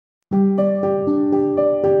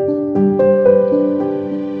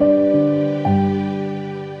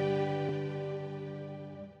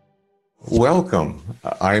Welcome.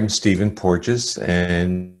 I'm Porges,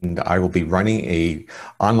 and I will be running a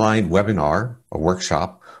online webinar, a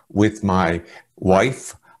workshop, with my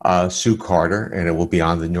wife, Sue Carter, and it will be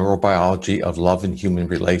on the neurobiology of love and human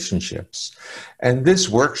relationships. And this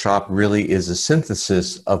workshop really is a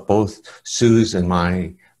synthesis of both Sue's and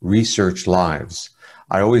my research lives.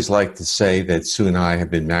 I always like to say that Sue and I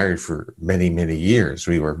have been married for many, many years.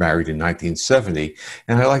 We were married in 1970,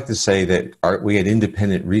 and I like to say that we had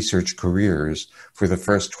independent research careers for the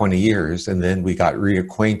first 20 years, and then we got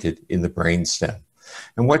reacquainted in the brainstem.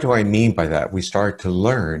 And what do I mean by that? We started to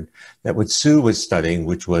learn that what Sue was studying,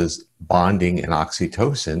 which was bonding and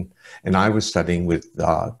oxytocin, and I was studying with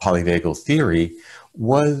polyvagal theory,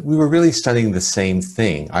 we were really studying the same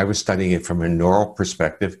thing. I was studying it from a neural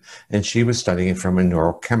perspective, and she was studying it from a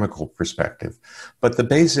neurochemical perspective. But the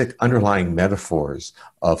basic underlying metaphors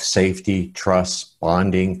of safety, trust,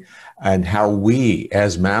 bonding, and how we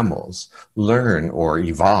as mammals learn or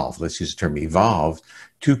evolve, let's use the term evolve,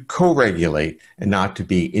 to co-regulate and not to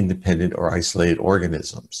be independent or isolated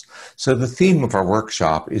organisms. So the theme of our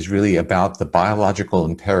workshop is really about the biological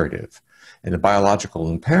imperative. And the biological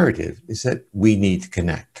imperative is that we need to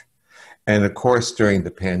connect. And of course, during the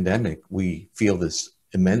pandemic, we feel this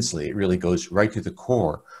immensely. It really goes right to the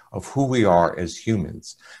core of who we are as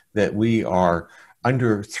humans, that we are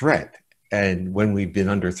under threat. And when we've been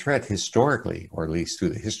under threat historically, or at least through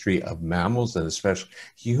the history of mammals and especially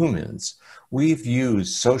humans, we've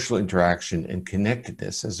used social interaction and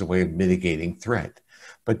connectedness as a way of mitigating threat.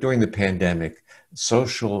 But during the pandemic,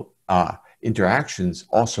 social interactions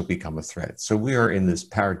also become a threat. So we are in this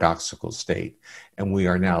paradoxical state, and we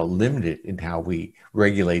are now limited in how we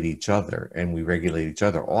regulate each other, and we regulate each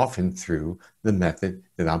other often through the method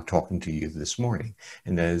that I'm talking to you this morning.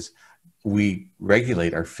 And that is, we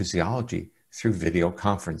regulate our physiology through video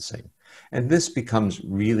conferencing. And this becomes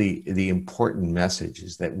really the important message,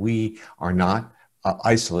 is that we are not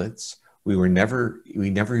isolates. We never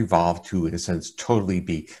evolved to, in a sense, totally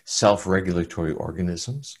be self-regulatory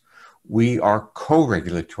organisms. We are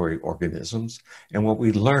co-regulatory organisms. And what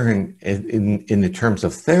we learn in the terms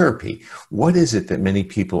of therapy, what is it that many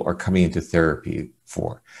people are coming into therapy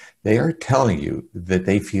for? They are telling you that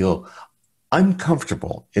they feel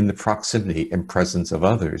uncomfortable in the proximity and presence of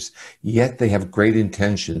others, yet they have great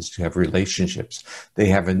intentions to have relationships. They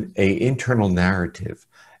have an internal narrative,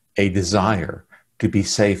 a desire to be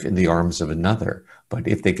safe in the arms of another. But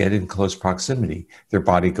if they get in close proximity, their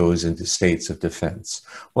body goes into states of defense.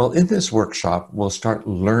 Well, in this workshop, we'll start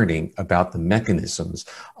learning about the mechanisms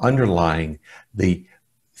underlying the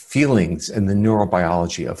feelings and the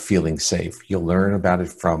neurobiology of feeling safe. You'll learn about it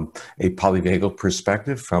from a polyvagal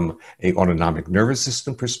perspective, from an autonomic nervous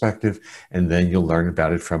system perspective, and then you'll learn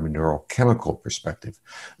about it from a neurochemical perspective.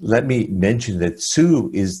 Let me mention that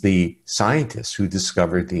Sue is the scientist who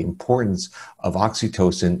discovered the importance of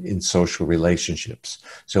oxytocin in social relationships.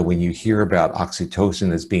 So when you hear about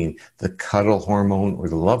oxytocin as being the cuddle hormone or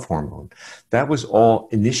the love hormone, that was all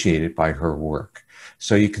initiated by her work.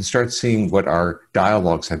 So you can start seeing what our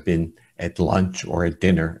dialogues have been at lunch or at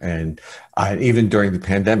dinner, and even during the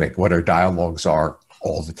pandemic, what our dialogues are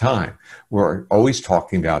all the time. We're always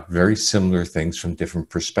talking about very similar things from different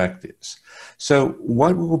perspectives. So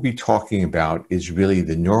what we'll be talking about is really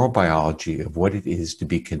the neurobiology of what it is to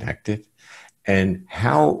be connected and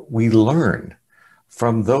how we learn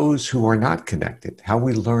from those who are not connected, how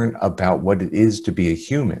we learn about what it is to be a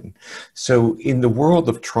human. So in the world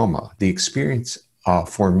of trauma, the experience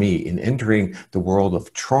for me in entering the world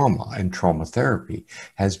of trauma and trauma therapy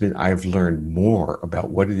has been, I've learned more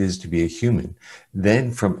about what it is to be a human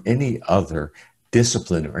than from any other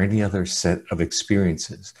discipline or any other set of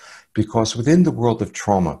experiences. Because within the world of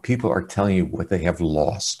trauma, people are telling you what they have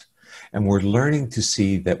lost. And we're learning to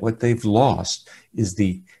see that what they've lost is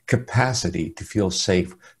the capacity to feel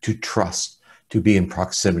safe, to trust, to be in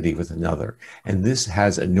proximity with another. And this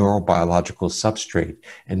has a neurobiological substrate.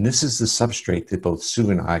 And this is the substrate that both Sue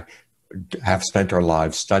and I have spent our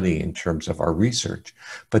lives studying in terms of our research.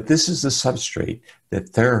 But this is the substrate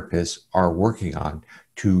that therapists are working on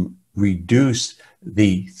to reduce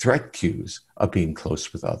the threat cues of being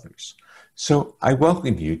close with others. So I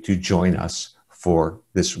welcome you to join us for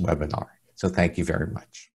this webinar. So thank you very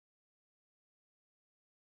much.